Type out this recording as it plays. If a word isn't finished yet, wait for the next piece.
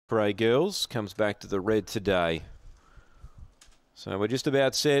Thackeray Girls comes back to the red today. So we're just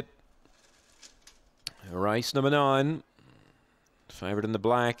about set. Race number 9. Favourite in the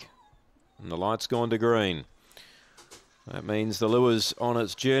black. And the light's gone to green. That means the lure's on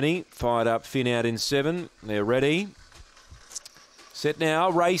its journey. Fired up Finn out in 7. They're ready. Set now,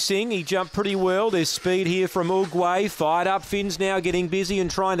 racing. He jumped pretty well. There's speed here from Uruguay. Fired up. Finn's now getting busy and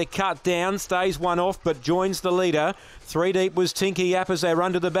trying to cut down. Stays one off, but joins the leader. 3 deep was Tinky Yap as they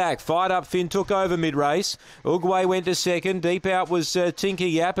run to the back. Fired up. Finn took over mid-race. Uruguay went to second. Deep out was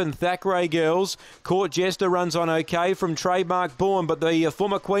Tinky Yap and Thackeray Girls. Court Jester runs on okay from Trademark Born, but the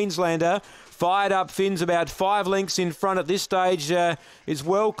former Queenslander fired up. Finn's about 5 lengths in front at this stage. It's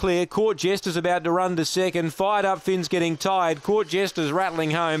well clear. Court Jester's about to run to second. Fired up. Finn's getting tired. Court Jester's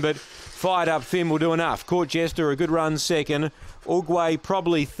rattling home, but fired up Finn will do enough. Court Jester a good run second. Uruguay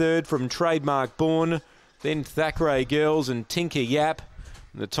probably third from Trademark Born. Then Thackeray Girls and Tinker Yap.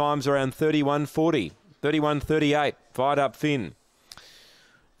 And the time's around 31:40. 31:38. Fired up Finn.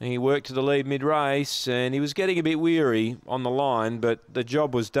 He worked to the lead mid-race, and he was getting a bit weary on the line, but the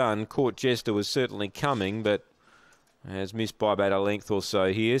job was done. Court Jester was certainly coming, but has missed by about a length or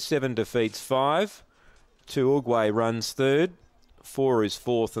so here. 7 defeats 5. 2 Uruguay runs third. 4 is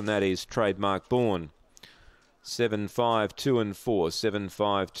fourth, and that is Trademark Born. 7, 5, 2 and 4. 7,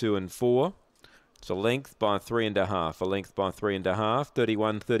 5, 2 and 4. It's a length by 3.5. A length by 3.5.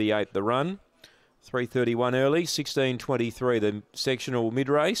 31:38 the run. 3:31 early, 16:23 the sectional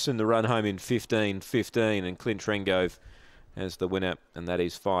mid-race, and the run home in 15:15. And Clint Trengove as the winner, and that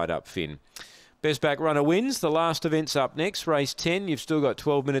is Fired Up Finn. Best back runner wins. The last event's up next, race 10. You've still got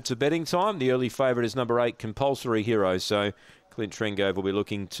 12 minutes of betting time. The early favourite is number 8, Compulsory Hero. So Clint Trengove will be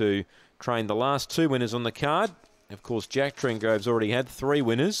looking to train the last 2 winners on the card. Of course, Jack Trengove's already had 3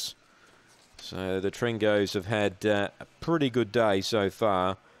 winners. So the Trengoves have had a pretty good day so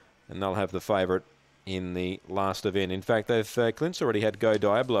far, and they'll have the favourite in the last event. In fact, Clint's already had Go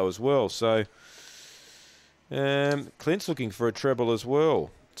Diablo as well. So Clint's looking for a treble as well.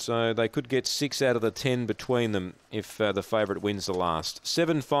 So they could get 6 out of the 10 between them if the favourite wins the last.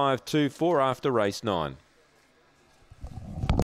 7, 5, 2, 4 after race 9.